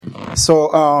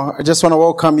So I just want to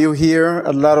welcome you here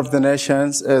at Light of the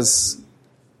Nations as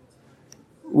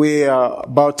we are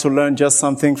about to learn just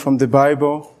something from the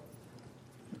Bible.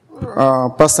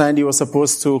 Pastor Andy was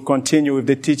supposed to continue with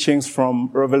the teachings from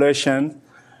Revelation,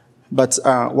 but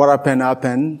what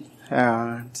happened,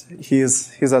 and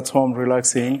he's at home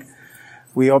relaxing.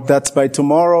 We hope that by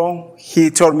tomorrow,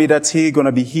 he told me that he's going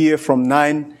to be here from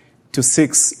 9 to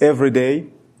 6 every day.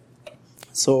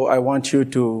 So I want you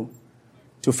to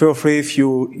feel free. If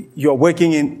you're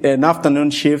working in an afternoon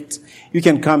shift, you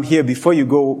can come here before you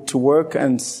go to work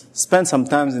and spend some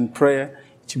time in prayer.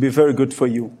 It will be very good for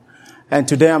you. And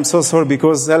today I'm so sorry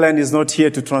because Ellen is not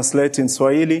here to translate in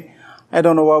Swahili. I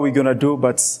don't know what we're going to do,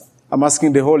 but I'm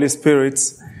asking the Holy Spirit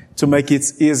to make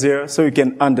it easier so you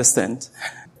can understand.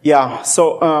 Yeah,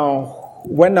 so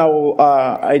when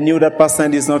I knew that Pastor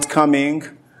Andy is not coming,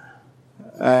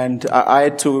 and I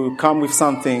had to come with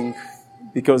something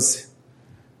because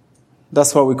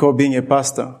that's what we call being a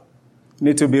pastor. You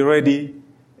need to be ready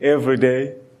every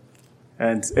day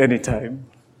and anytime.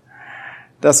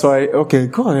 That's why, okay,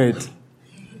 go ahead.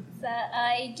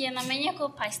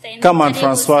 Come on,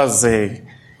 Françoise.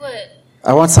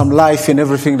 I want some life in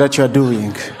everything that you are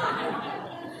doing.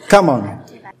 Come on.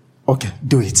 Okay,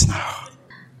 do it now.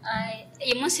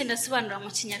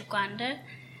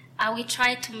 I will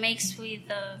try to mix with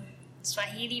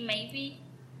Swahili maybe.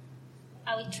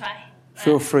 I will try.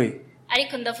 Feel free.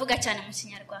 Ariko ndavuga cyane mu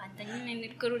Kinyarwanda nyine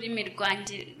nirwo rurimi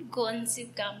rwanjye rwonzi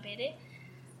bwa mbere.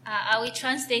 I will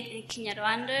translate in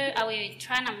Kinyarwanda. I will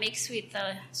try to mix with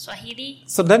Swahili.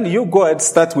 So then you go and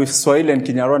start with Swahili and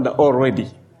Kinyarwanda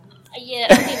already. Yeah,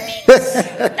 only mix.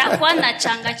 Takwana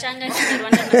changa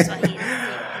Kinyarwanda na Swahili.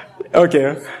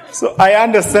 Okay. So I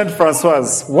understand,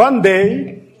 Françoise. One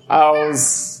day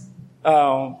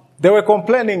they were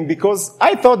complaining because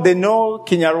I thought they know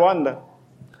Kinyarwanda.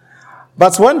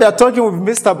 But when they're talking with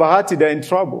Mr. Bahati, they're in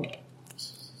trouble.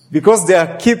 Because they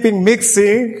are keeping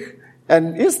mixing,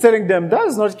 and he's telling them, that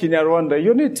is not Kinyarwanda.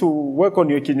 You need to work on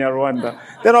your Kinyarwanda.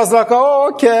 Then I was like,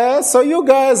 oh, okay. So you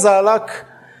guys are like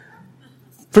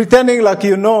pretending like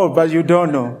you know, but you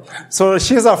don't know. So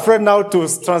she's afraid now to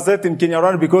translate in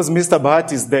Kinyarwanda because Mr.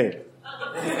 Bahati is there.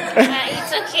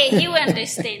 It's okay. You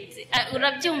understand.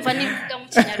 Urabyumva nivuga mu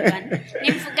Kinyarwanda.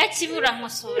 Nivuga kibura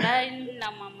nkosora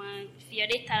na mama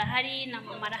Violeta arahari na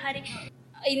mama arahari.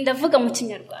 Ndavuga mu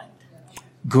Kinyarwanda.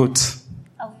 Good.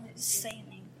 I will say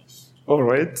in English. All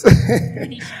right.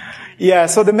 Yeah,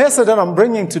 so the message that I'm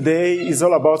bringing today is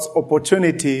all about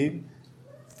opportunity.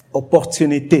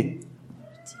 Opportunité.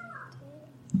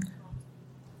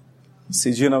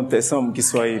 Sijui namtesa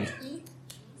Kiswahili.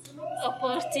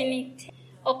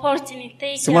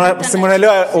 Opportunity.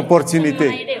 Simunaelewa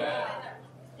opportunity.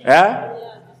 Yeah?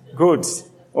 Good.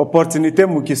 Opportunity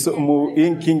mu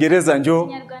Kiingereza njo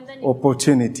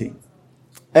opportunity.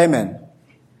 Amen.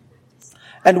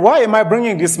 And why am I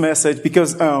bringing this message?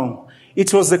 Because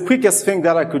it was the quickest thing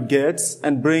that I could get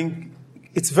and bring.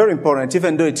 It's very important,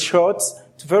 even though it's short,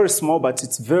 it's very small, but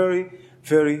it's very,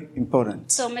 very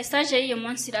important. So message y'uyu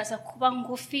munsi iraza kuba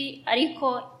ngufi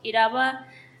ariko iraba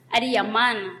ari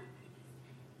yamana.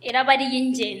 Iraba ari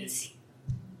y'ingenzi.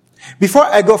 Before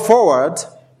I go forward,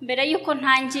 mbere yuko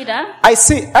ntangira, I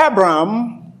see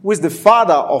Abraham, who is the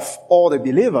father of all the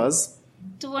believers.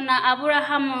 Tubona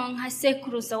Aburahamu nka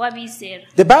sekuruza w'abizera.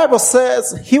 The Bible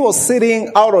says he was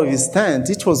sitting out of his tent.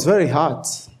 It was very hot.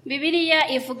 Bibiliya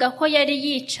ivuga ko yari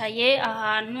yicaye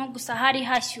ahantu gusa hari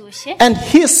hashyushye. And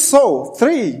he saw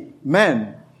 3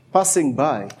 men passing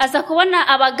by. Aza kubona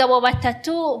abagabo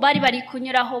batatu bari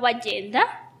kunyuraho bagenda.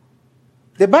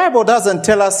 The Bible doesn't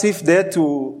tell us if they had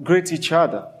to greet each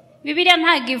other. Bibiliya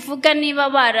ntago ivuga niba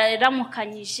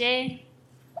bararamukanyije.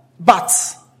 But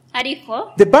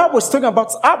ariko the Bible is talking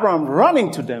about Abraham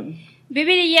running to them.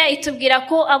 Bibiliya itubwira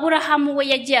ko Aburahamu we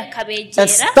yagiye akabegera. And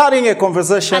starting a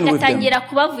conversation with them. Agatangira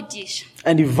kubavugisha.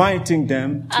 And inviting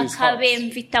them to his house.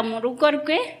 Akabemvita mu rugo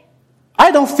rwe.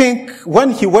 I don't think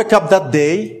when he woke up that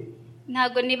day,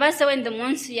 ntago nibaza wenda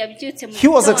umunsi yabyutse mu he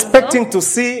was expecting to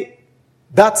see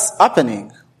that's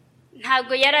happening.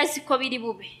 Ntago yarazi ko biri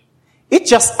bube. It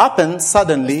just happened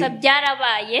suddenly.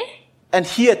 Byarabaye. And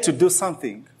he had to do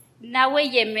something. Nawe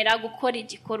yemera gukora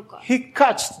igikorwa. He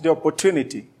catched the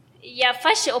opportunity.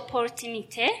 Yafashe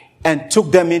opportunity. And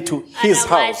took them into his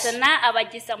house.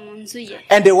 Abageza mu nzu ye.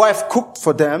 And the wife cooked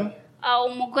for them.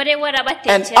 Umugore we arabatekera.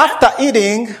 And after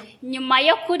eating, nyuma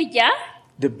yo kurya,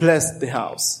 they blessed the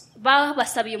house.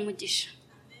 basabiye umugisha.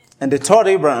 And they told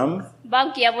Abraham,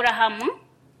 babwiye Aburahamu,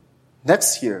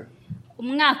 next year,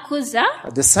 umwaka uza,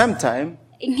 at the same time,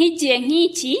 nk'igihe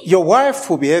nk'iki, your wife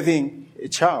will be having a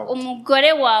child.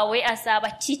 umugore wawe azaba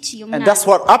akikiye And that's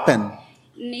what happened.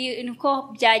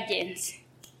 niko byagenze.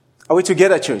 Are we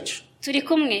together, church? Turi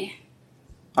kumwe.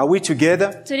 Are we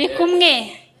together? Turi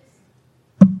kumwe.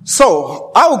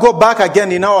 So, I will go back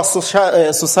again in our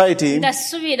society.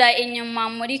 Ndasubira inyuma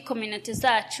muri community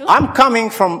zacu. I'm coming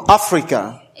from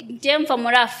Africa. Njye mva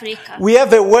muri Afrika. We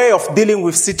have a way of dealing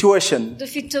with situation.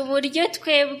 Dufite uburyo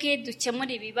twebwe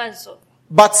dukemura ibibazo.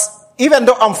 But even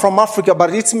though I'm from Africa,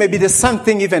 but it may be the same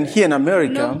thing even here in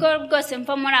America. Nubwo rwose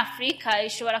mva muri Afrika,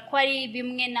 ishobora kuba ari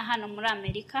bimwe na hano muri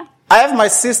Amerika. I have my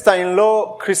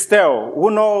sister-in-law, Christelle. Who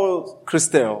knows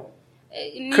Christelle?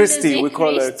 Christy, we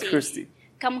call her Christy.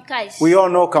 Kamkazi. We all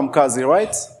know Kamkazi,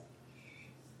 right?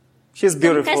 She's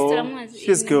beautiful.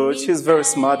 She's good. She's very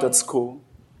smart at school.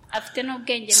 Afite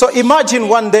n'ubwenge. So imagine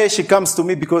one day she comes to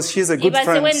me because she's a good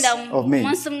friend of me.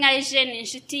 Umunsi umwe aje ni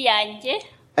inshuti yanjye.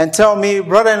 And tell me,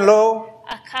 brother-in-law,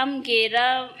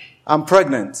 akambwira, I'm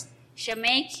pregnant.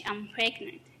 Shemek, I'm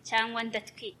pregnant. Cyangwa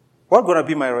ndatwite. What's going to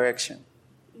be my reaction?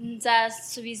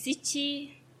 Nzasubiza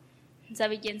iki?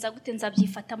 Nzabigenza gute?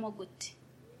 Nzabyifatamo gute?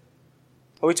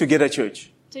 Are we together, church?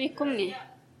 Turi kumwe.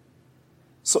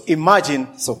 So imagine,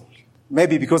 so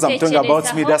maybe because I'm talking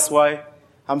about me, that's why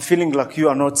I'm feeling like you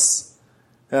are not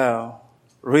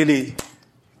really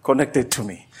connected to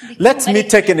me. Let me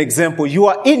take an example. You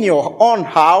are in your own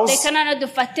house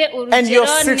and your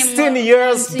 16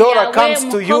 years daughter comes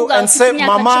to you and says,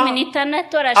 Mama,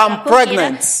 I'm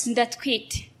pregnant.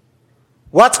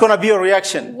 What's going to be your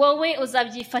reaction?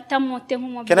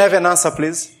 Can I have an answer,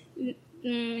 please?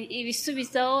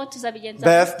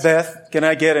 Beth, can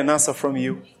I get an answer from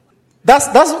you?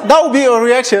 That will be your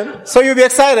reaction. So you'll be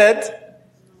excited.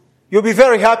 You'll be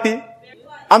very happy.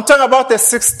 I'm talking about the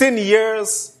 16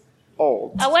 years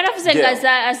old. Okay.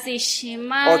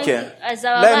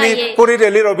 Let me put it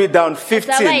a little bit down.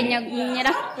 15.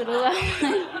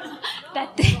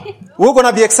 We're going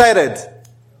to be excited.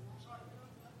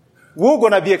 We're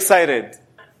going to be excited.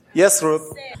 Yes,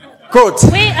 Ruth? Good.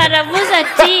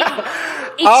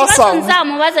 Awesome. That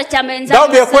will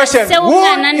be a question. Who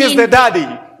is the daddy?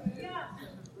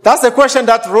 That's the question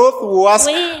that Ruth will ask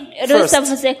first.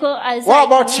 What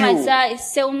about you?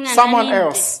 Someone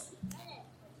else.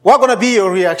 What's going to be your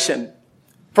reaction?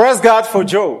 Praise God for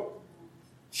Joe.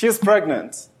 She's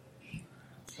pregnant.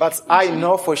 But I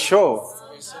know for sure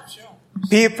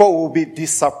people will be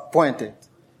disappointed.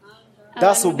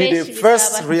 That will be the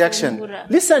first reaction.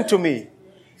 Listen to me.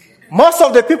 Most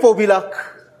of the people will be like,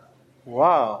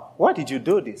 wow, why did you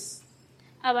do this?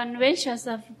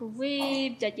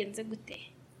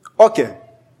 Okay.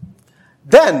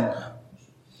 Then,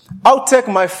 I'll take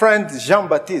my friend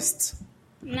Jean-Baptiste.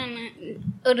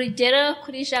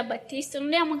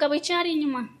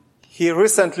 He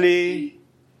recently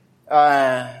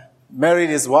married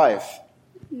his wife.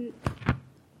 And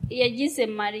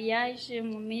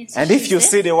if you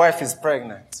see the wife is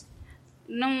pregnant,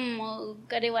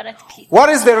 what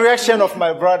is the reaction of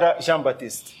my brother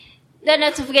Jean-Baptiste?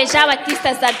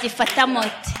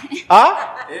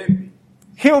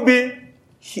 He'll be,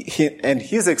 and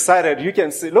he's excited. You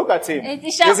can see, look at him.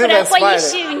 He's even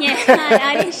smiling.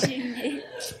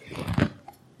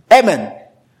 Amen.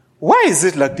 Why is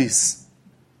it like this?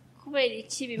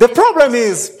 The problem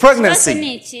is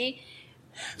pregnancy.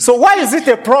 So why is it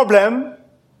a problem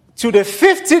to the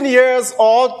 15 years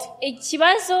old? But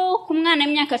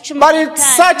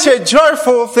it's such a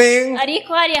joyful thing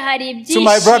to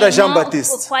my brother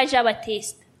Jean-Baptiste.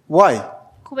 Why?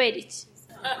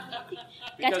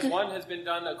 Because one has been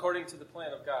done according to the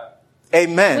plan of God.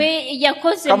 Amen.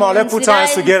 Come on, let's put our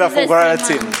hands together for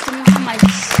gratitude.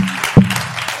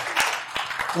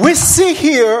 We see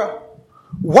here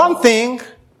one thing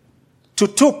to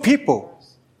two people.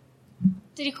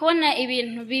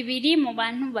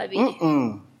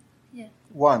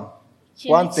 One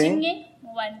thing.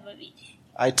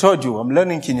 I told you, I'm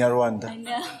learning Kinyarwanda.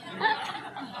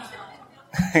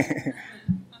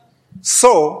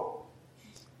 So,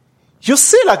 you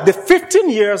see, like the 15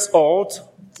 years old,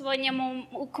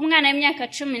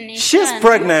 she's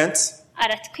pregnant,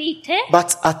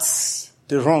 but at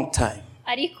the wrong time.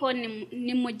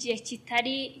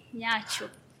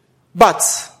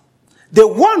 But the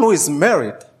one who is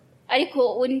married,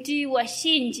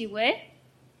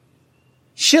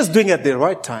 she's doing it at the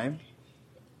right time.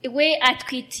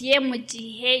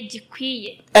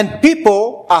 And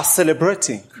people are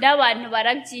celebrating.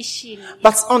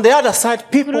 But on the other side,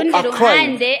 people are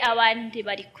crying.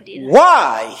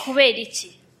 Why?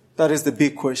 That is the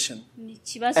big question.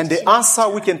 And the answer,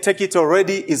 we can take it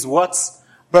already, is what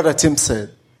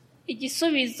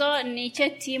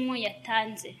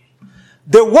The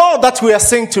The world that we are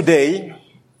seeing today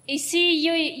isi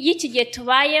y'iki gihe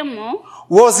tubayemo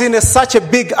was in such a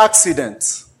big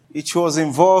accident. It was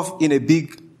involved in a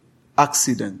big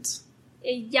accident.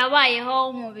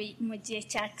 yabayeho mu gihe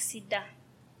cya aksida.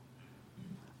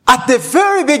 At the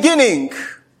very beginning,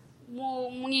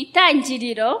 mu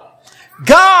itangiriro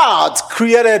God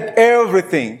created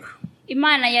everything.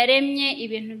 Imana yaremye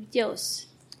ibintu byose.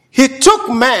 He took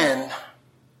man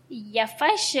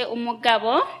yafashe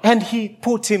umugabo and he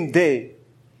put him there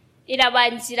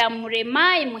irabanzira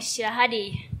murema imushyira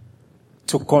hariya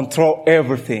to control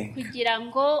everything, kugira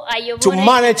ngo ayobore, to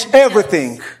manage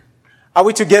everything. Are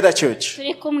we together, church?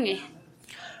 turi kumwe.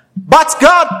 But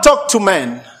God talked to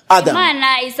man, Adam.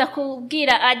 Imana iza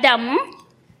kubwira Adamu,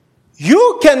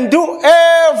 You can do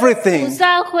everything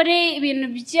uzakore ibintu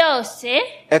byose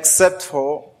except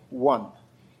for one.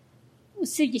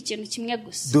 usibye ikintu kimwe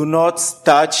gusa. Do not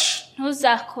touch.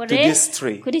 Ntuzakore to this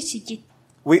tree. kuri iki giti.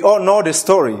 We all know the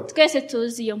story. Twese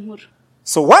tuzi iyo nkuru.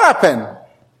 So what happened?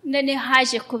 None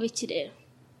haje kuba iki rero?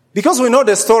 Because we know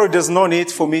the story, there's no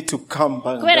need for me to come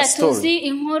back to the Kubera story. tuzi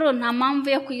inkuru nta mpamvu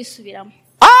yo kuyisubiramo.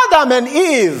 Adam and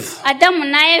Eve, Adamu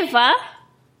na Eva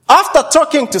after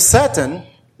talking to Satan,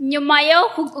 nyuma yo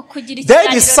kugira they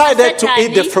ikiganiro decided to na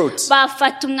eat the Satani, fruit.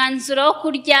 bafata umwanzuro wo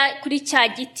kurya kuri cya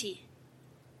giti.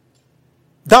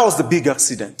 That was the big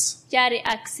accident. Byari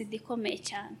accident ikomeye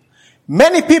cyane.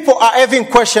 Many people are having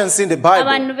questions in the Bible.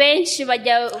 Abantu benshi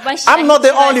bajya bashyira I'm not the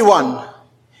ikibazo. only one.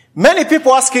 Many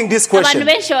people asking this Abantu question.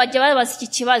 benshi bajya babaza iki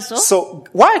kibazo. So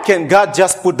why can God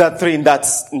just put that tree in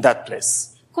that place?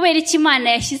 Kubera iki Imana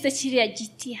yashyize kiriya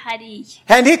giti hariya?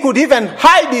 And he could even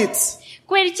hide it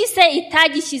Kubera iki se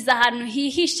itagishyize ahantu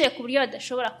hihishe ku buryo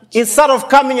badashobora kukibona? instead of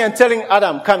coming and telling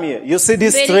Adam, come here. You see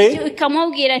this tree?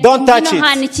 Ikamubwira ati Don't touch ngwino it.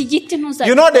 hano iki giti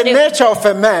You know the ntuzagikoreho. nature of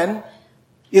a man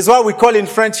is what we call in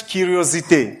French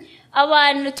curiosity.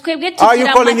 Abantu twebwe How are you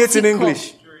tugira calling it in amatsiko.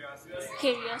 English?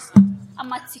 Curious.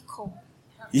 Amatsiko.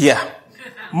 Yeah.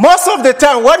 Most of the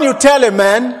time when you tell a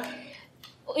man,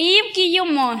 Iyo ubwiye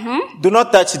umuntu do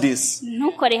not touch this,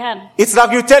 ntukore hano. it's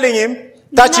like you're telling him,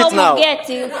 touch it now. Umubwiye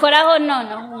ati koraho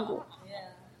noneho ngo.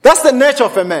 That's the nature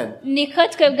of a man. Niko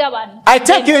twebwe abantu. I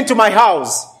take you into my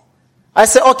house. I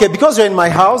say, okay, because you're in my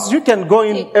house, you can go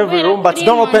in every room, but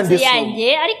don't open this room.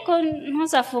 yanjye ariko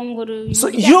ntuzafungure. So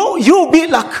you'll be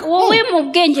like, wowe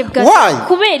mu bwenge bwawe Why?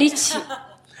 kubera iki?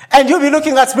 and you'll be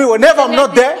looking at me whenever I'm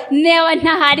not there. Newa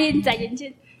ntahari nzajya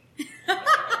nje.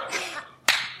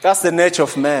 That's the nature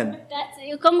of man.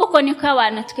 Uko nguko niko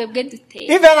abantu twebwe duteye.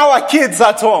 Even our kids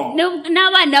at home.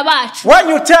 N'abana bacu. When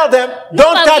you tell them,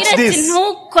 don't touch Ubabwira ati this,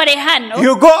 ntukore hano.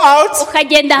 you go out.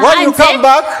 Ukagenda hanze. When you come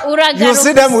back, you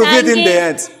see them with it in the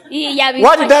hand.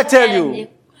 What did I tell you?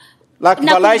 Like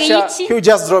Elisha, he'll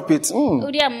just drop it.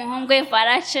 Uriya muhungu we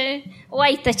Varashe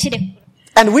wahita akirekura.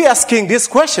 And we asking this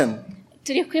question.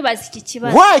 Turi kwibaza iki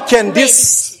kibazo. Why can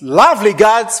this lovely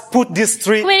God put this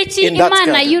tree Kubera iki in that Imana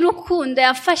garden? y'urukundo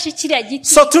yafashe kiriya giti.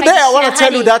 So today I want to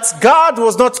tell you ikakishyira that God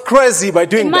was not crazy by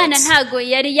doing Imana that. ntago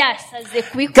yari yasaze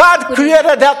kubikora. God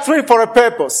created that tree for a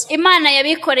purpose. Imana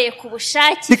yabikoreye ku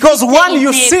bushake. Because ifite when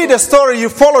you intego. see the story, you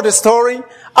follow the story.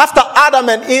 After Adam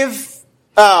and Eve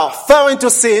fell into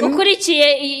sin,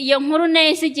 ukurikiye iyo nkuru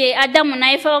neza igihe Adamu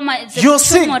na Eva bamaze you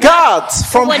see God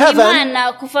from ubona heaven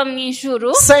Imana kuva mu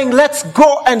ijuru saying, let's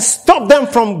go and stop them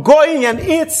from going and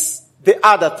eat the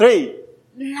other tree.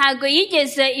 ntago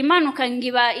yigeze imanuka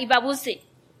ngo ibabuze.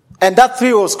 And that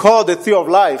tree was called the tree of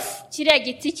life. Kiriya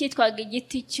giti cyitwaga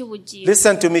igiti cy'ubugingo.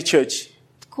 Listen to me, church.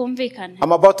 Twumvikane.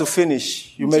 I'm about to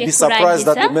finish. You may be surprised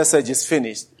that the message is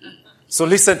finished. So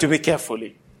listen to me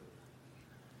carefully.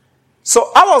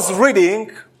 So I was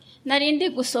reading,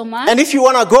 Narindi gusoma. and if you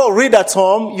want to go read at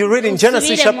home, you read in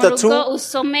Genesis usubire mu chapter 2, rugo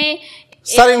usome,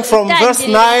 starting from verse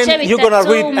 9, you're going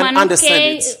to read and umanuke,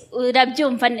 understand it.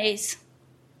 urabyumva neza.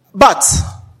 But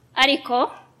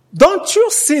Ariko don't you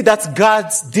see that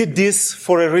God did this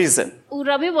for a reason?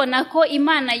 urabibona ko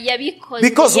Imana yabikoze.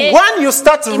 Because when you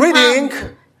start reading,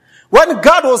 when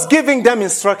God was giving them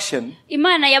instruction,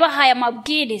 Imana yabahaye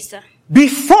amabwiriza.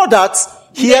 before that,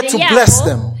 He had to bless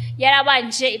them.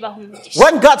 Yarabanje ibaha umugisha.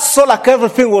 When God saw like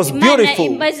everything was Imana beautiful,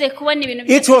 imaze kubona ibintu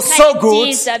it was so good,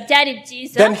 byari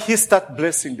byiza. then He started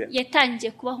blessing them.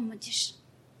 Yatangiye kubaha umugisha.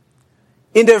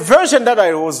 In the version that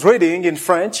I was reading in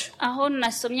French, Aho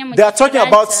nasomye mu they are talking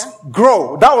about Gifaransa,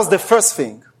 grow. That was the first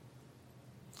thing.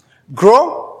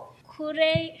 Grow,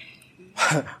 kure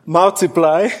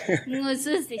multiply,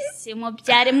 mwuzuze isi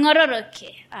mubyare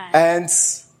mwororoke. and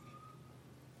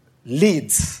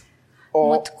lead.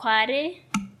 Or Mutware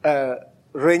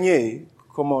régner,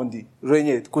 comment on dit?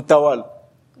 Régner, kutawala.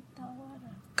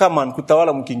 Come on,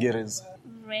 kutawala mu Kiingereza.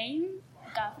 reign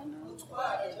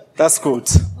That's good.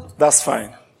 That's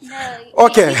fine. No,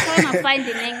 Okay. you can't find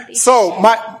in English. So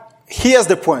here's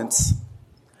the point.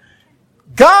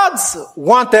 God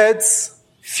wanted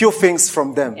few things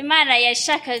from them. Imana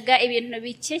yashakaga ibintu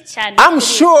bike cyane. I'm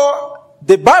sure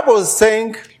the Bible is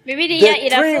saying Bibiliya the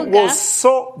tree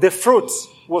iravuga the fruit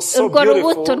was so urwo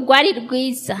rubuto beautiful rwari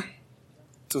rwiza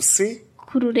to see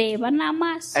kurureba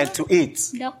n'amaso and to eat.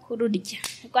 no kururya,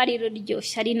 rwari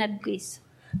ruryoshye ari na rwiza.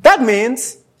 That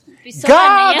means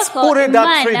Bisobanuye God ko put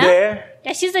that tree Imana there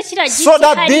yashyize kiriya giti so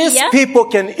that these hariya people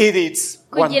can eat it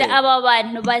one kugira day. aba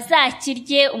bantu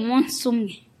bazakirye umunsi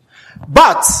umwe,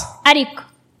 But ariko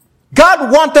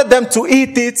God wanted them to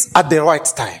eat it at the right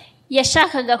time.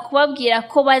 yashakaga kubabwira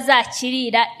ko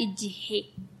bazakirira igihe.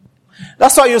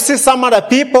 That's why you see some other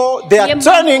people, they are Niyo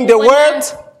turning the mpamvu word.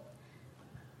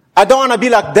 I don't want to be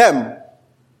like them.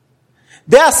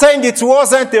 They are saying it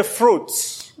wasn't a fruit.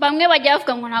 Bamwe bajya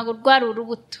bavuga ngo ntabwo rwari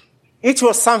urubuto, It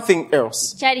was something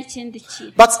else. cyari ikindi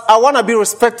kintu. But I want to be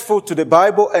respectful to the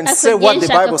Bible and say what the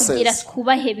Bible says.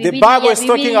 The Bible is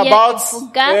talking about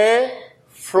a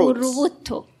fruit.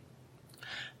 urubuto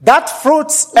That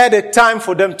fruit had a time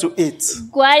for them to eat.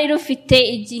 rwari rufite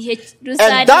igihe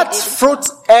And that ruzarirwa, fruit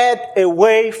had a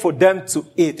way for them to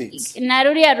eat it. na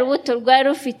ruriya rubuto rwari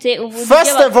rufite uburyo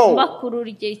First of all, bagomba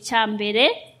kururya. Icya mbere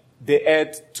They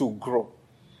had to grow.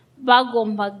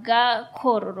 bagombaga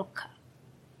kororoka.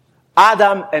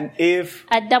 Adam and Eve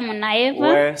Adamu na Eva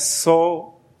were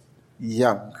so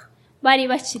young. bari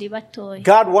bakiri batoya,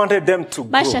 God wanted them to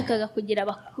grow. bashakaga kugira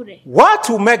bakure. What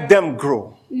will make them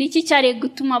grow? Niki cyari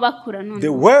gutuma bakura? None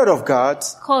The Word of God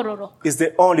kororoka. is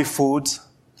the only food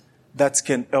that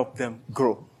can help them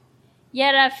grow.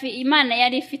 Imana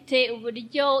yari ifite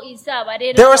uburyo izaba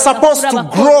rero They were supposed to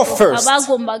grow first.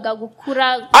 bagombaga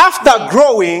gukura. After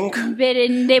growing,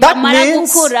 mbere that bamara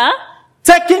means gukura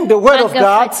taking the Word of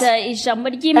God bagafata ijambo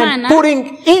and ry'Imana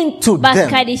putting into them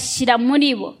bakarishyira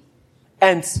muri bo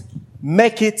and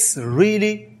make it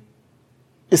really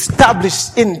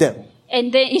established in them.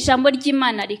 and then ijambo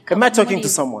ry'Imana Am I rikaba talking muri to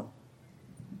bo. someone?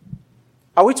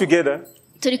 Are we together?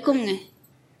 Turi kumwe.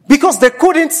 Because they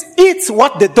couldn't eat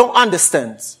what they don't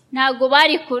understand. Ntabwo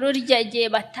bari kururya igihe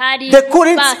batari They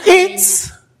couldn't bakamenya.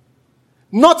 eat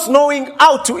not knowing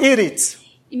how to eat it.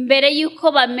 Imbere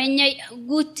y'uko bamenya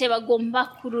gute bagomba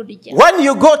kururya. When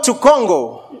you go to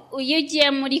Congo, Iyo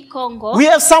ugiye muri Congo we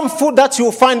have some food that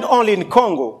you find only in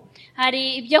Congo.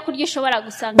 hari ibyo kurya ushobora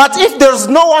gusanga. But if there's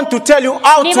no one to tell you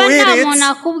how to Niba nta muntu eat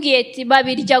akubwiye ati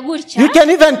babirya gutya, it, you can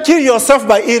even kill yourself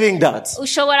by eating that.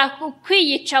 ushobora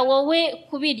kwiyica wowe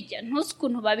kubirya ntuzi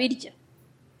ukuntu babirya.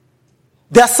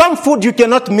 There's some food you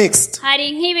cannot mix.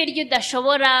 Hari nk'ibiryo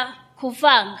udashobora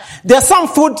kuvanga. There's some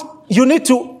food you need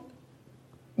to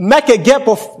make a gap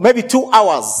of maybe 2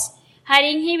 hours.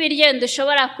 Hari nk'ibiryo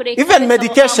dushobora kureka Even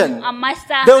medication.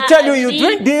 They will tell you, you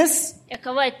drink this,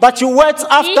 but you wait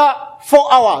after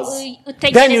 4 hours.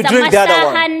 Then you drink the other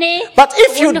one. But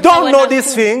if you don't know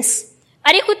these things,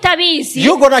 ariko utabizi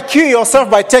you're going to kill yourself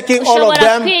by taking all of ushobora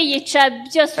them. kwiyica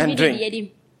byose and ubiririye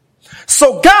rimwe.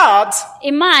 So God,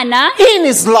 Imana in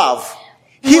His love,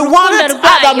 He wanted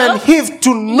Adam and Eve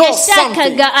to know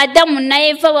something. yashakaga Adamu na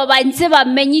Eva babanze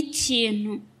bamenye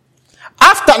ikintu.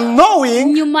 After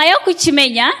knowing, Nyuma yo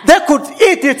kukimenya they could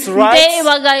eat it right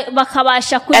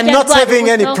bakabasha kurya and not having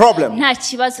any rwa problem. nta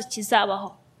kibazo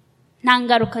kizabaho, nta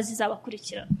ngaruka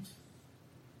zizabakurikira.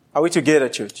 Are we together,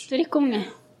 church? Turi kumwe.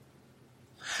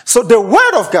 So the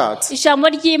Word of God Ijambo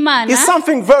ry'Imana is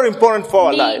something very important for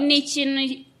our life. ni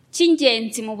ikintu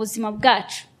cy'ingenzi mu buzima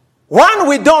bwacu. When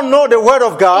we don't know the Word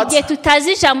of God, Igihe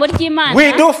tutazi ijambo ry'Imana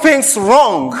we do things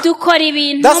wrong. dukora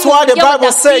ibintu That's mu why the buryo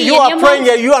Bible says you budakwiye. are praying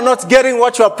and you are not getting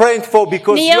what you are praying for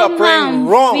because you Niyo are praying mpamvu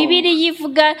wrong. Bibiliya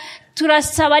ivuga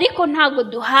turasaba ariko ntabwo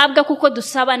duhabwa kuko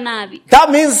dusaba nabi. That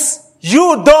means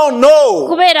you don't know.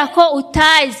 Kubera ko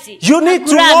utazi, You need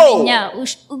to uramenya,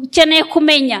 ukeneye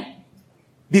kumenya.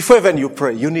 Before even you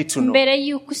pray, you need to know. Mbere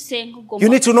y'uko usenga ugomba You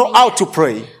need to know how to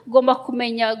pray. ugomba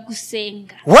kumenya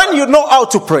gusenga. When you know how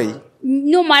to pray,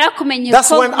 Numara kumenya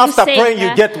that's uko when after praying you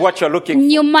gusenga, get what you're looking for.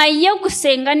 nyuma yo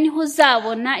gusenga niho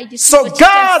uzabona So igisubizo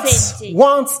God cy'ibyasenze.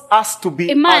 wants us to be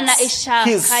Imana at His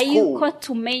ishaka yuko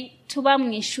school. tuba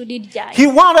mu ishuri ryayo. He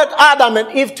wanted Adam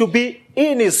and Eve to be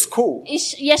in His school.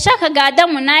 Yashakaga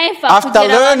Adamu na Eva After kugira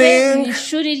babe learning, mu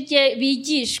ishuri rye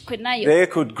bigishwe nayo They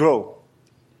could grow.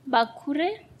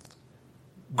 bakure.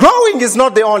 Growing is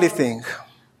not the only thing.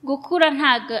 Gukura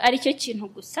ntago ari cyo kintu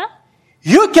gusa.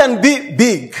 You can be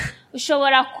big,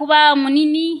 Ushobora kuba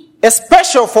munini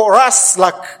especially for us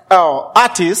like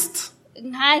artists.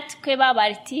 nkatwe baba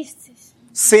artists.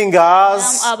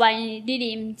 singers,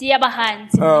 abaririmbyi,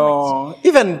 abahanzi muri make.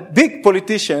 even big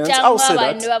politicians. I'll cyangwa say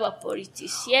abantu that.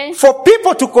 b'abapolitisiye, For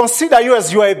people to consider you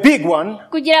as you are a big one,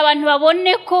 kugira abantu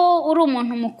babone ko uri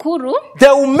umuntu mukuru, they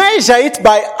will measure it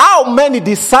by how many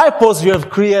disciples you have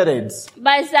created.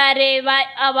 bazareba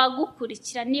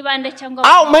abagukurikira ni bande cyangwa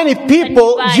How many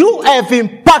people you have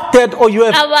impacted or you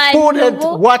have Abantu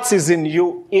put what is in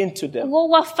you into them. wowe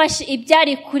wafashe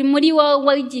ibyari muri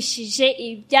wowe, wigishije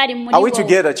ibyari muri Are we wowe.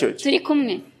 together, church? Turi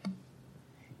kumwe.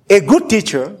 A good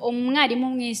teacher Umwarimu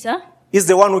mwiza is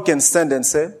the one who can stand and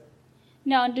say,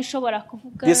 na ushobora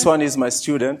kuvuga, this one is my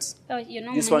student. uyu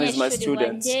ni this one is my umunyeshuri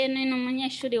student. wanjye, ni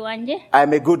umunyeshuri wanjye,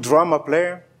 I'm a good drama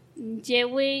player.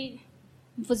 njyewe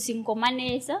mvuza ingoma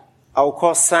neza, I'll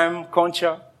call Sam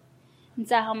Concha.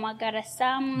 nzahamagara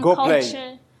Sam Go play.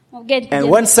 Concha, mubwire And tujye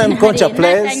when Sam gukina Concha hari,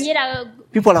 plays, natangira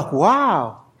People are like,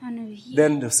 wow. hano,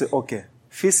 Then they say, okay,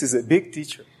 Fis is a big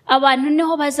teacher. abantu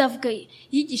niho bazavuga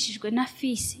yigishijwe na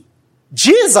Fisi.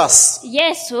 Jesus,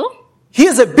 Yesu he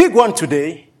is a big one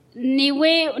today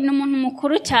niwe ni umuntu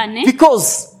mukuru cyane,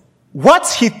 because what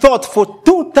he thought for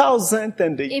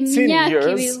 2018 imyaka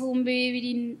years,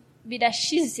 2000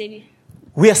 birashize,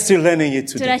 we are still learning it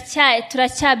today.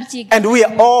 turacyabyiga, And we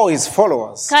are all his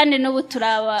followers. kandi n'ubu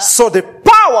turaba So the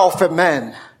power of a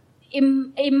man,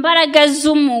 imbaraga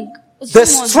the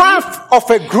strength of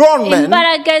a grown man,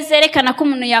 imbaraga zerekana ko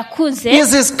umuntu yakuze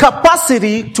is his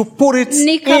capacity to put it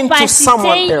ni into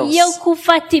someone kapasite yo else.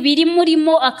 gufata ibiri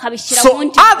murimo akabishyira So mu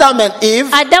wundi. Adam and Eve,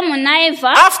 Adamu na Eva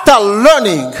after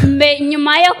learning,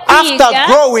 nyuma yo after kwiga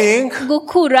growing,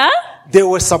 gukura, they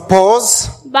were supposed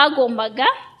bagombaga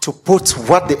to put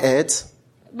what they ate,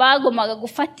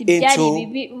 gufata ibyari into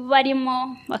bibi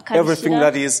barimo everything bakabishyira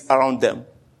that is around them.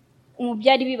 mu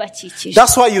byari bibakikije.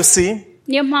 That's why you see,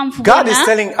 Niyo mpamvu God is ubona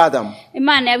telling Adam,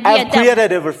 Imana yabwiye I've Adamu,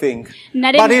 created everything,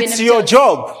 naremye but it's ibintu your byose,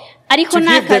 job ariko to ni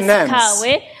give the akazi names.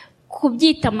 kawe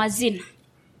kubyita amazina.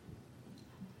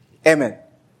 Amen.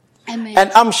 Amen.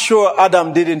 And I'm sure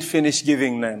Adam didn't finish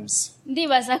giving names.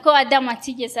 Ndibaza ko Adamu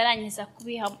atigeze arangiza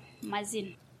kubiha amazina.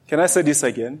 Can I say this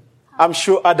again? I'm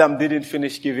sure Adam didn't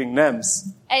finish giving names.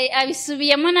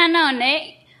 Abisubiyemo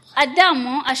nanone,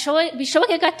 Adamu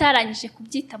bishoboke ko atarangije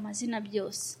kubyita amazina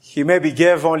byose. He maybe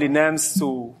gave only names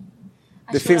to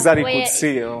the things that he could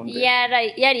see around them.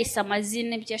 Yarise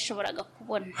amazina ibyo yashoboraga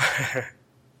kubona.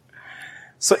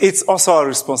 So it's also our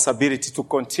responsibility to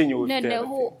continue with them.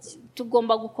 Noneho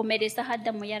tugomba gukomereza aho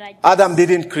Adamu yaragiye. Adam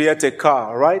didn't create a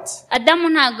car, right? Adamu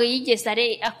ntago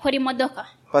yigeze akora imodoka,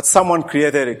 But someone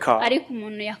created a car. ariko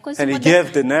umuntu yakoze And he imodoka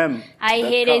gave the name.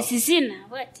 ayihereza izina,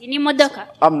 bati ni imodoka.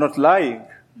 I'm not lying.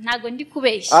 Ntago ndi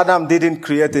kubeshya. Adam didn't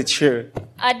create a chair.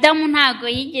 Adamu ntago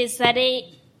yigeze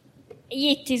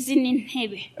yita izina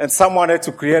intebe. And someone had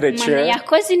to create a Umuntu chair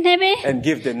yakoze intebe and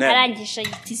give the name. arangije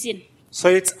yita izina. So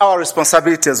it's our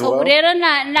responsibility as Ubu well rero ni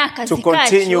to akazi kacu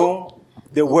continue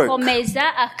the work.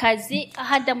 gukomeza akazi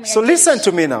aho Adamu So yagejeje. listen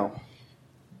to me now.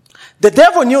 The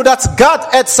devil knew that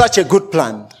God had such a good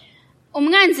plan.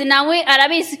 Umwanzi nawe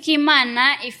arabizi ko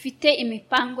Imana ifite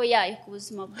imipango yayo ku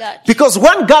buzima bwacu. Because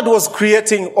when God was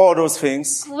creating all those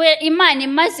things, Imana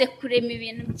imaze kurema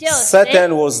ibintu byose,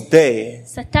 Satan was there.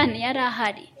 Satani yari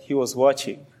ahari, He was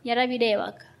watching.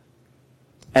 yarabirebaga,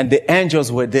 And the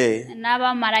angels were there.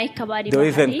 n'abamarayika bari They were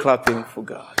even bahari, clapping for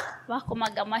God.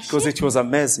 bakomaga Because amashyi, it was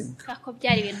amazing. kako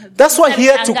byari ibintu That's why he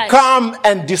had to bitangaje. come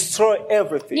and destroy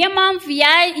everything. Niyo mpamvu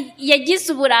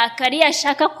yagize uburakari,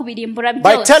 ashaka kubirimbura By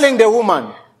byose. telling the woman,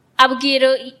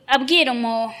 abwira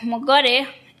umugore,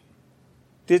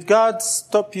 did God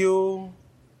stop you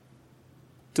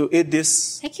to eat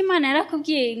this? ariko Imana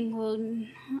yarakubwiye ngo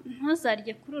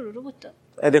ntuzarye kuri uru rubuto.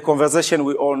 And the conversation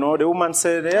we all know, the woman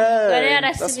said, yeah,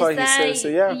 that's why he says,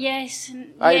 yeah. Yes,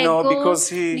 I know, yego, because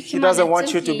he niko doesn't Imana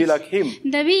want you to be yatubwiye. like him.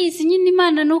 Ndabizi nyine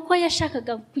Imana nuko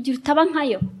yashakaga kugira utaba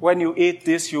nkayo. When you eat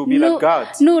this, you'll be like God.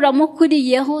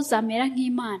 Nuramukuriyeho uzamera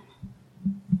nk'Imana.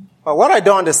 But what I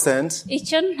don't understand,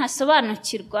 Icyo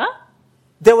ntasobanukirwa,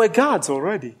 they were gods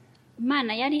already.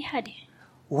 Imana yari ihari.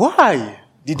 Why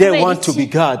did they want to be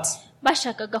gods?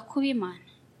 Bashakaga kuba Imana.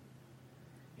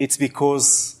 It's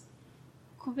because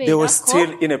they Kubera were ko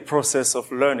still in a process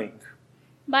of learning.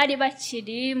 bari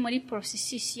bakiri muri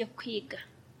processus yo kwiga.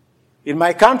 In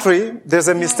my country, there's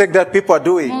a mistake that people are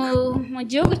doing. Mu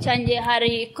gihugu cyanjye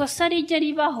hari ikosa rijya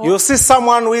ribaho. You see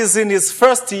someone who is in his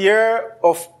first year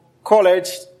of college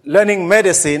learning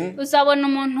medicine, Uzabona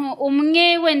umuntu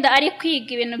umwe wenda ari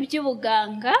kwiga ibintu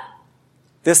by'ubuganga,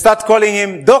 they start calling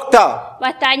him doctor.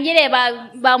 batangire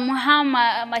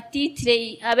bamuha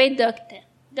amatitire abe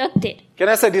doctor. Can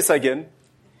I say this again?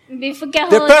 mbivugeho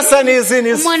The person is in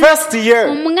his first year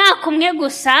umwaka umwe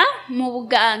gusa mu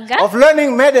buganga of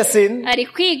learning medicine, ari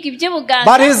kwiga iby'ubuganga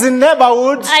but he's in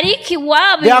neighborhood. ariko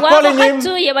iwabo They are calling him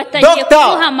hatuye batangiye doctor.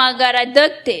 kumuhamagara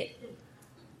doctor.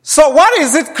 So what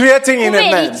is it creating in a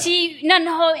kubera man? iki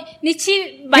noneho niki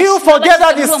He will forget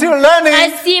that he's still learning.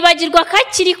 azibagirwa ko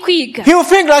akiri kwiga He will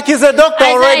think like he's a doctor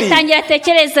already. azatangira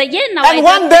atekereza ye nawe And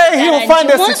one day he will find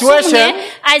a situation.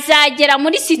 azagera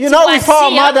muri You know, with our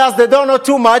situation mothers, they don't know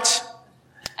too much.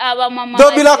 abamama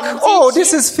They'll be like, oh,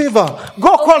 this is fever.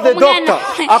 Go call the doctor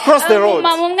across the road.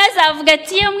 mama umwe azavuga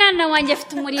ati iyo mwana wanjye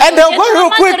afite umuriro And they'll go real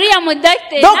quick.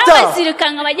 Doctor,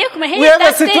 n'abazirukanga bajye we have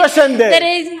a situation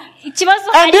there. ikibazo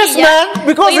And this man,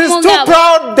 because he's too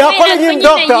proud, they're calling him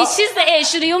doctor. yishyize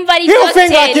hejuru yumva ari He'll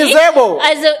think like he's able.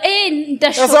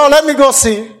 ndashoboye So let me go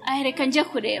see. reka njye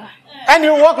kureba And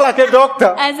he'll walk like a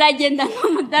doctor. azagenda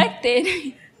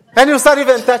nk'umudogiteri And he'll start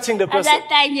even touching the person.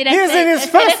 azatangira He's in his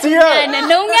first year. ni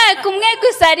umwaka umwe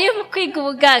gusa ari mu kwiga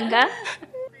ubuganga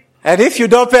And if you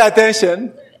don't pay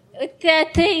attention,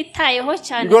 utitayeho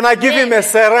cyane you're going to give him a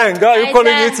syringe. How are you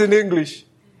calling it in English?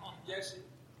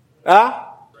 Huh?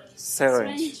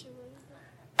 Syringe.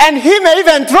 And he may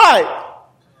even try.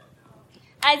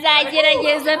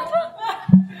 azagerageza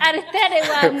aratare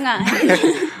wa mwana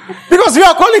Because you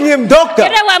are calling him doctor.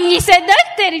 rero wamwise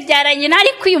dogiteri byaranye ntari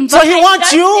kwiyumva So he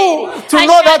wants you to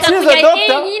know that he's a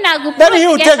doctor. Then he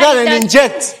will take that and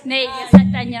inject.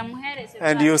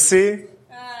 And you see,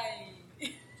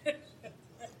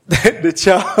 the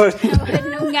child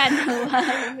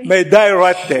may die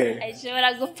right there.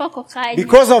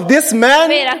 Because of this man,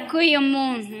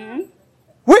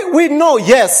 we know,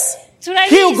 yes,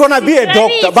 he's going to be a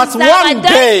doctor, but one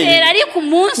day,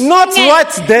 not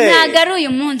right there.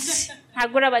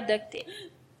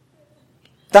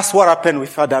 That's what happened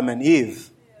with Adam and Eve.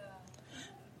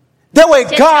 They were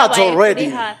gods already,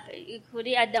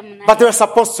 but they were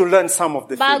supposed to learn some of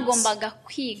the things.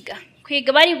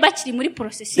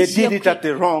 They did it at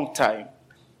the wrong time.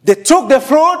 They took the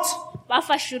fruit,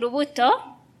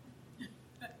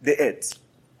 they ate.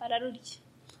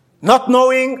 Not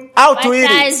knowing how to eat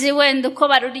it.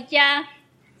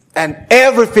 And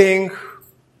everything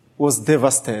was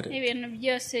devastated.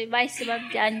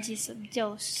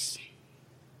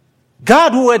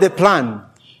 God who had a plan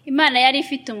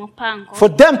for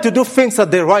them to do things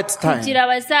at the right time.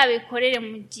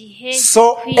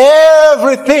 So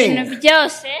everything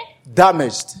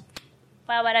damaged.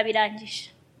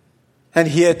 And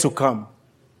he had to come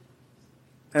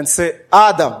and say,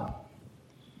 Adam,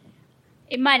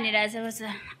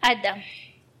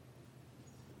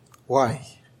 why?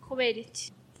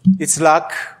 It's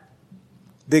like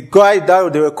the guy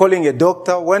that they were calling a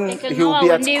doctor, when he will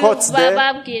be at court there,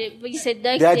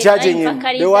 they are judging him.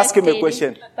 They will ask him a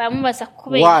question.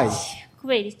 Why?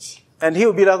 And he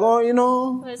will be like, oh, you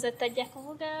know,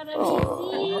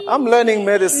 I'm learning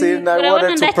medicine. I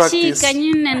wanted to practice.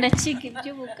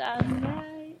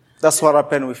 That's what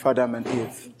happened with Adam and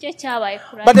Eve.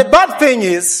 But the bad thing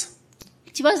is,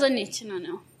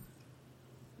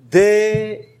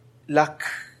 they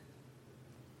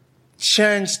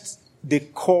changed the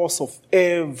course of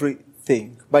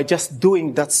everything by just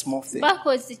doing that small thing.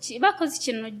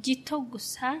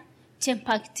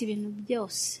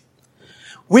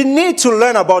 We need to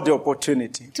learn about the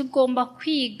opportunity.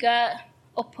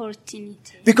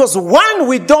 Because when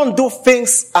we don't do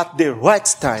things at the right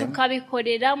time,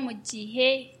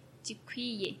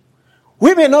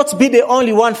 we may not be the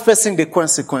only one facing the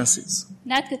consequences.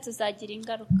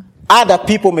 Other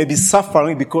people may be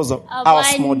suffering because of our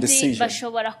small decision.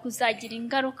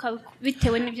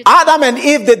 Adam and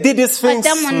Eve, they did these things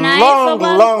long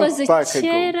back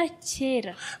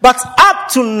ago. But up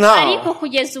to now,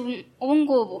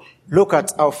 look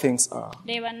at how things are.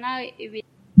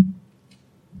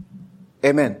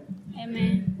 Amen.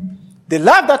 The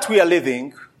life that we are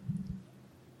living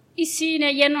is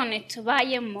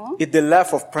the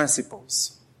life of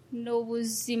principles.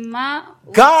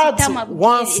 God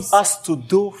wants us to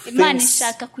do things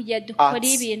at the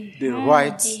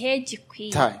right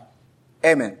time.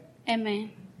 Amen.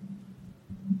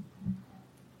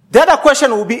 The other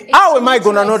question will be, how am I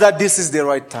going to know that this is the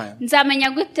right time?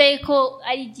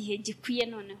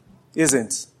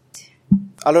 Isn't?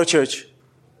 Hello, church.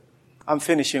 I'm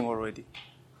finishing already.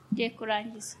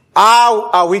 How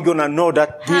are we going to know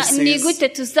that this is the right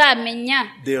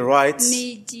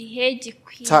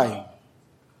time?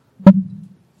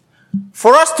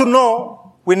 For us to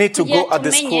know, we need to go at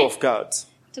the school of God.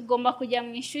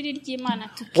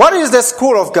 What is the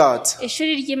school of God?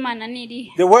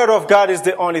 The word of God is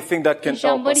the only thing that can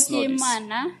help us know this.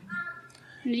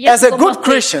 As a good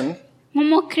Christian,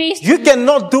 nk'umukristo You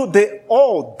cannot do the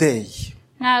all day.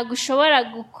 ntabwo ushobora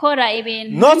gukora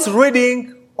ibintu Not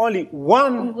reading only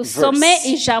one gusome verse.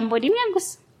 ijambo rimwe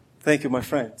gusa. Thank you, my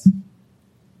friends.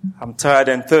 I'm tired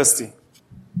and thirsty.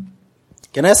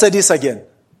 Can I say this again?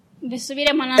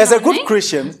 Mbisubiremo As a nanone, good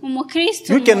Christian,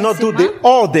 umukristo you cannot do muzima the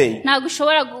all day. ntabwo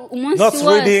ushobora umunsi Not wose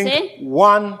reading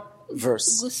one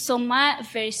verse. gusoma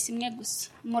verse imwe gusa,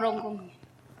 umurongo umwe.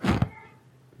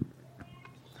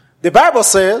 The Bible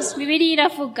says Bibiliya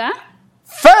iravuga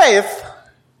faith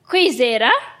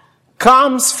kwizera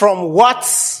comes from what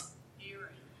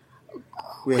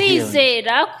we're hearing.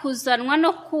 kwizera kuzanwa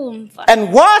no kumva.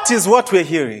 And what is what we're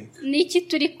hearing? Niki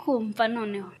turi kumva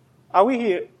noneho? Are we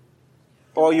here?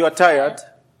 Or you are tired?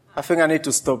 I think I need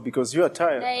to stop because you are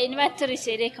tired. Niba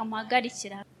turishe reka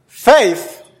muhagarikira.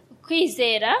 Faith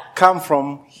Kwizera comes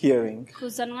from hearing.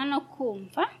 kuzanwa no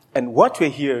kumva. And what we're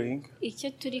hearing Icyo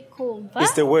turi kumva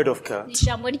is the word of ni God.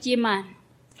 ijambo ry'Imana.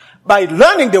 By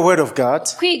learning the word of God,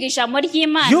 Kwiga ijambo you're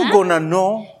ry'Imana going to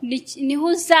know niho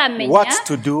uzamenya what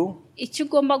to do icyo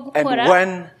ugomba and gukora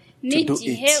when to do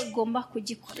n'igihe it. ugomba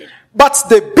kugikorera. But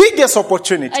the biggest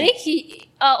opportunity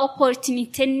Ariko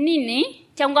opportunity nini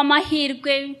cyangwa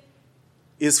amahirwe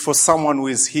is for someone who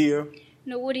is here,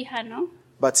 ni uri hano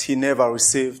but he never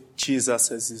received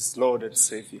Jesus as his Lord and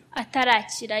Savior.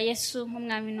 atarakira Yesu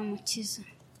nk'umwami n'umukiza.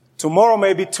 Tomorrow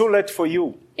may be too late for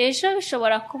you Ejo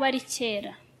bishobora kuba ari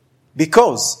kera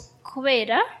because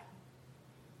kubera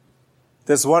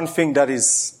there's one thing that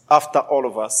is after all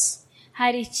of us.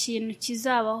 hari ikintu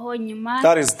kizabaho nyuma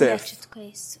That is death. yacu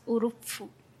twese, urupfu.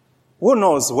 Who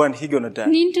knows when he's going to die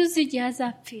Ninde uzi igihe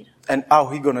azapfira and how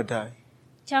he's going to die?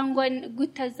 cyangwa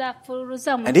gutazapfa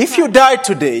And if you ruzamutwara. die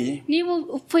today Niba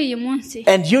upfuye uyu munsi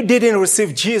and you didn't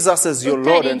receive Jesus as your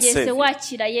Lord and utarigeze Savior,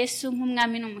 wakira Yesu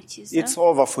nk'umwami n'umukiza, it's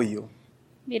over for you.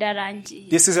 birarangiye.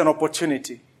 This is an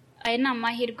opportunity Aya ni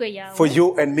amahirwe yawe for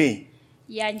you and me.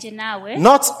 yanjye nawe,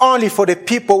 Not only for the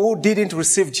people who didn't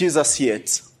receive Jesus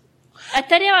yet,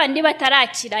 atari abandi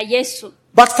batarakira Yesu,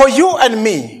 but for you and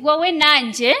me wowe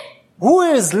nanjye who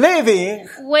is living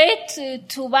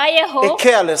tubayeho a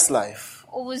careless life,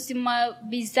 ubuzima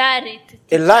bizare,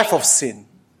 a life of sin.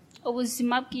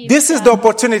 ubuzima bw'ibyaha. This is the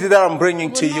opportunity that I'm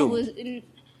bringing to you.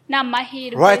 ni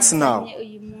amahirwe Right now. nzanye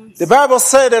uyu munsi. The Bible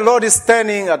says the Lord is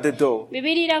standing at the door.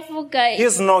 Bibiliya iravuga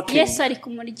He's knocking. Yesu ari ku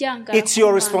muryango It's your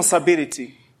arakomanga.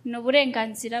 responsibility ni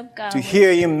uburenganzira to bwawe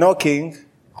hear Him knocking.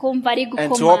 kumva ari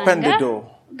and to open the gukomanga door.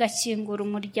 ugakingura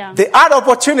umuryango. The other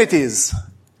opportunities,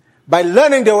 by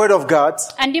learning the Word of God,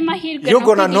 Andi mahirwe you're no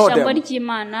gonna kwiga know ijambo them.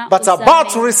 ry'Imana but about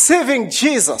uzamenya. receiving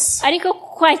Jesus, Ariko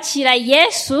kwakira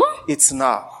Yesu it's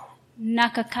now. ni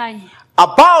aka kanya,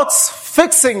 About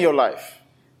fixing your life,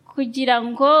 kugira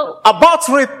ngo about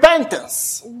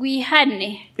repentance,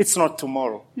 wihane, it's not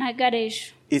tomorrow, ntago ari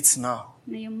ejo, it's now.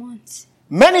 ni uyu munsi.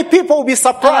 Many people will be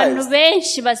Abantu surprised,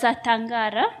 benshi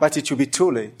bazatangara but it will be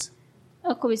too late.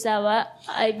 ariko bizaba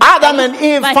Adam and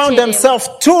Eve found bakerewe. themselves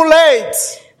too late.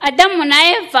 Adamu na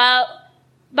Eva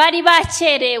bari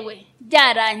bakerewe,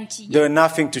 byarangiye, There is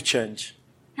nothing to change.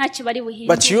 ntacyo bari But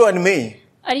buhindure. you and me,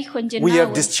 Ariko njye we have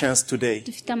nawe this chance today.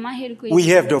 dufite amahirwe We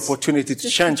y'uyu have the munsi. opportunity to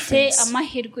change Dufite things.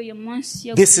 amahirwe uyu munsi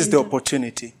yo This is the guhindura.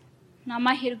 opportunity. Ni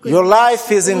amahirwe Your y'uyu munsi.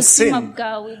 life is in Ubuzima sin.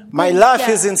 bwawe My bw'ibyaha.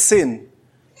 life is in sin.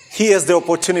 Here's the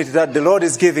opportunity that the Lord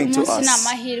is giving to Uyu munsi ni us.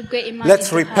 amahirwe Imana Let's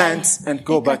iduhaye. repent and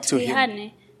go Reka back to Him.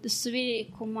 twihane, dusubire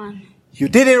ku Mana. You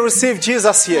didn't receive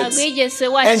Jesus yet. Ntabwo wigeze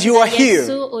And you are wakira here.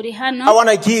 Yesu, uri hano. I want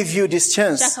to give you this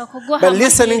chance. Shaka kuguha By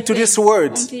listening to amahirwe. these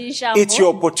words, Umvira ijambo. it's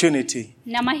your opportunity.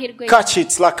 Ni amahirwe Catch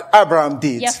it like Abraham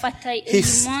did. yafata He uyu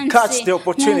munsi catch the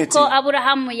opportunity. nk'uko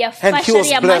Aburahamu And he yafashe was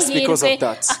ariya blessed because mahirwe of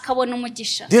that. akabona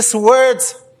umugisha. These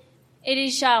words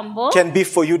Iri jambo can be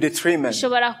for you detriment.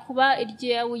 rishobora kuba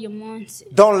iryawe uyu munsi.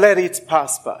 Don't let it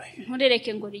pass by.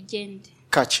 Nturereke ngo rigende,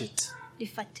 Catch it.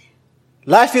 rifate.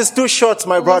 Life is too short,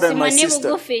 my brother and my Ubuzima ni sister.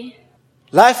 bugufi.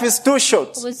 Life is too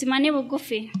short. Ubuzima ni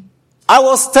bugufi. I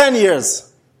was 10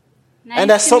 years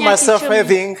and I saw Nari myself imyaka icumi.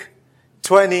 having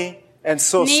 20 and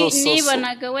so.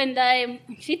 nibonaga wenda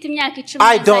mfite imyaka 10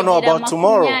 I don't know nzagira about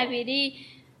tomorrow. 20,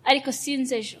 ariko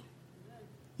sinzi ejo.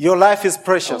 Your life is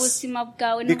precious Ubuzima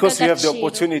bwawe ni because you have the ubw'agaciro.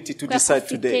 opportunity to Kubera ko decide ufite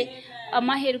today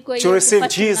amahirwe to yo receive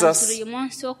gufata Jesus umwanzuro uyu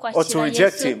munsi wo or to kwakira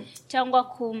reject Yesu Him. cyangwa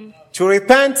to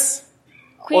repent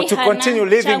or to kwihana continue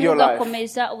living cyangwa your life.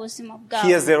 ugakomeza ubuzima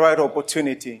Here's bwawe. the right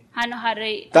opportunity. Hano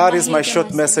hari That is my amahirwe short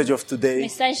mazima. message of today.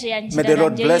 Message yanjye May the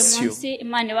Lord irarangiye bless uyu you. munsi.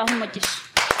 Imana ibahe umugisha.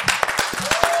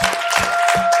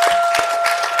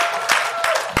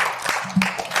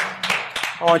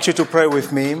 I want you to pray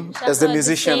with me as the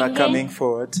musicians are coming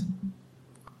forward.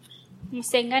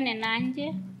 Musengane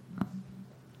nanjye.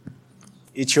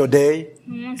 It's your day.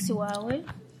 umunsi wawe,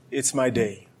 It's my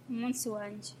day. umunsi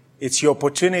wanjye. It's your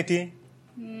opportunity.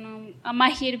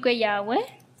 Amahirwe yawe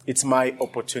It's my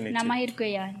opportunity.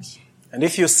 n'amahirwe yanjye. And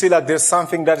if you see like there's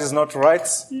something that is not right,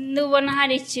 Nubona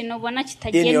hari ikintu ubona In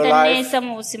your kitagenda life, neza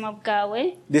mu buzima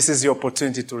bwawe, this is your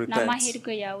opportunity to repent.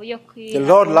 n'amahirwe yawe yo The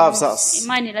Lord loves kwihana. us.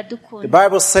 Imana The iradukunda.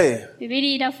 Bible says,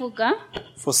 Bibiliya iravuga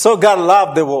for so God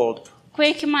loved the world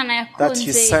kubera ko Imana that he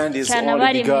yakunze sent his cyane only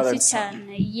abari mu begotten isi Son.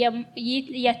 cyane,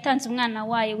 yatanze umwana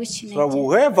wayo so w'ikinege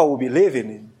whoever will believe in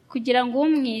him kugira ngo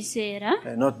umwizera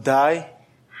and not die, but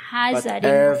have the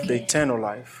ntazarimbuke eternal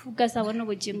life. ubwo azabona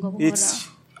ubugingo buhoraho. It's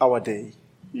our day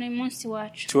Ni umunsi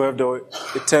wacu to have the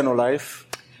eternal life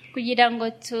kugira ngo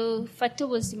tufate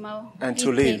ubuzima and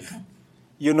to live. bw'iteka.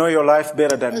 You know your life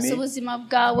better than Uzi me. ubuzima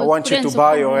bwawe I want you to kurenza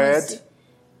bow uko your umuzi. head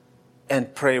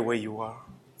and pray where you are.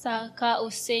 Saka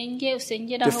usengera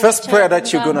The aho first wicaye prayer aho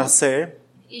that you're ngaho. going to say,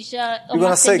 You're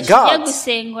gonna say, ugiye God,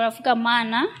 gusenga uravuga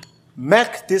mana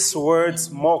make these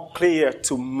words more clear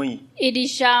to me. iri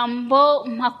jambo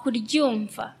mpa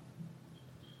kuryumva.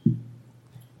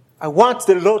 I want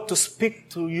the Lord to speak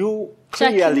to you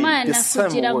Shaka clearly, Imana the same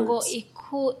kugira ngo words.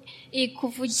 So you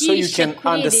ikuvugishe can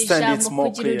kuri iri understand it jambo more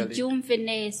kugira clearly. uryumve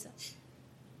neza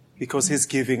Because He's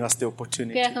giving us the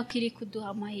opportunity. kubera ko kiri kuduha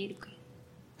amahirwe.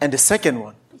 And the second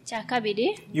one, Icya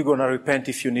kabiri you're going to repent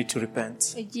if you need to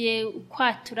repent. ugiye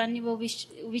kwatura niba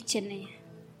ubikeneye.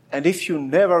 And if you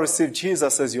never received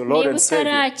Jesus as your Lord Niba and Savior,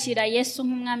 utarakira Yesu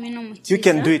nk'umwami you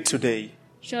can do n'umukiza it today.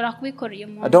 ushobora kubikora uyu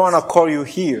I don't want munsi. to call you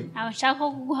here, Abashaka but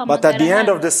at kuguhamagara the end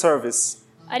hano, of the service,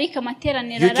 ariko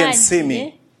amateraniro you can see arangiye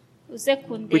me. uze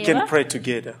we can kundeba pray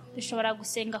together. dushobora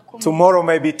gusenga kumwe. Tomorrow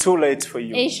may be too late for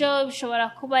you. Ejo bishobora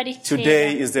kuba ari kera.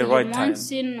 Today is the Uyu right time.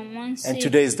 munsi ni umunsi And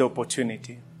today is the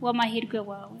opportunity. w'amahirwe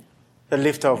wawe. Let's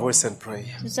lift our voice and pray.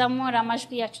 Tuzamura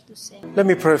amajwi yacu dusenga. Let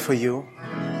me pray for you.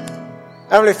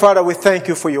 Heavenly Father, we thank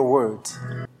you for your word.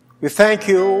 We thank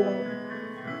you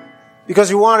because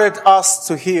you wanted us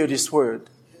to hear this word.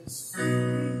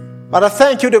 But I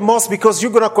thank you the most because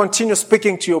you're going to continue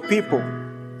speaking to your people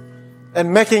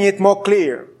and making it more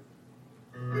clear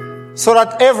so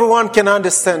that everyone can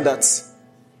understand that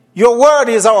your word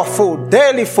is our food,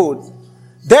 daily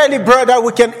bread that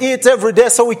we can eat every day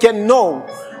so we can know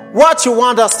what you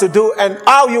want us to do and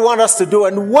how you want us to do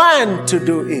and when to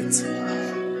do it.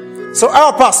 So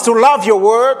help us to love your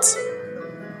word,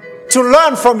 to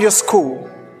learn from your school,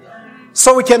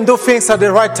 so we can do things at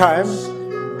the right time.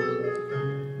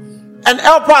 And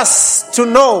help us to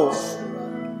know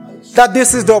that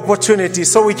this is the opportunity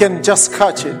so we can just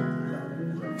catch it.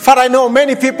 Father, I know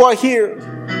many people are here.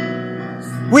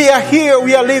 We are here,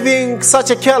 we are living such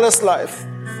a careless life.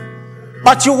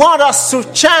 But you want us to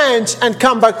change and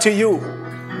come back to you.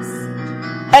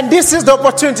 And this is the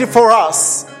opportunity for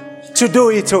us to do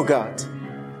it, oh God.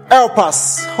 Help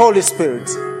us, Holy Spirit.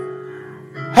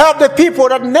 Help the people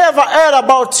that never heard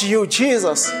about you,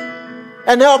 Jesus,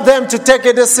 and help them to take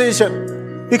a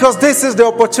decision, because this is the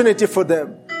opportunity for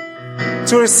them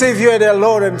to receive you as their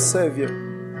Lord and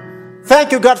Savior.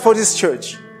 Thank you, God, for this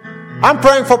church. I'm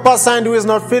praying for Pastor Andy who is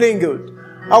not feeling good.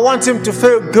 I want him to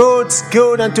feel good,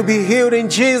 and to be healed in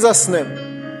Jesus' name.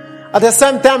 At the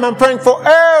same time, I'm praying for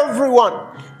everyone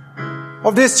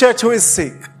of this church who is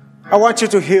sick. I want you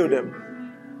to heal them.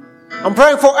 I'm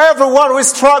praying for everyone who is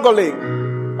struggling.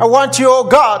 I want you, oh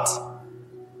God,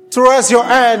 to raise your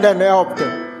hand and help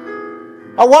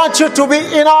them. I want you to be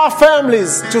in our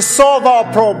families to solve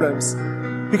our problems,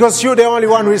 because you're the only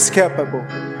one who is capable.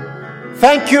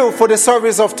 Thank you for the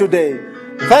service of today.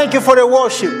 Thank you for the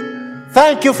worship.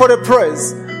 Thank you for the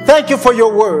praise. Thank you for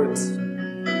your words.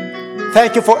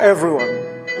 Thank you for everyone.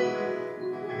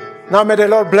 Now may the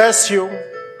Lord bless you.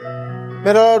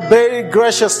 May the Lord be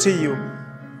gracious to you.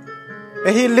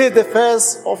 May He lift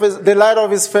the light of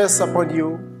His face upon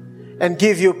you and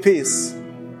give you peace.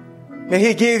 May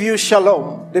He give you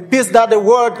shalom, the peace that the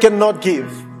world cannot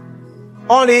give.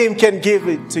 Only Him can give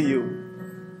it to you.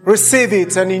 Receive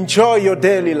it and enjoy your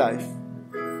daily life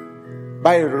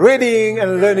by reading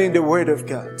and learning the Word of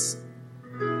God.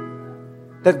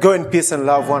 Let's go in peace and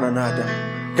love one another.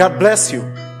 God bless you.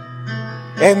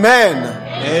 Amen.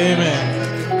 Amen.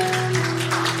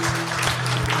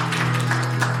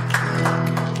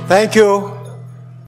 Thank you.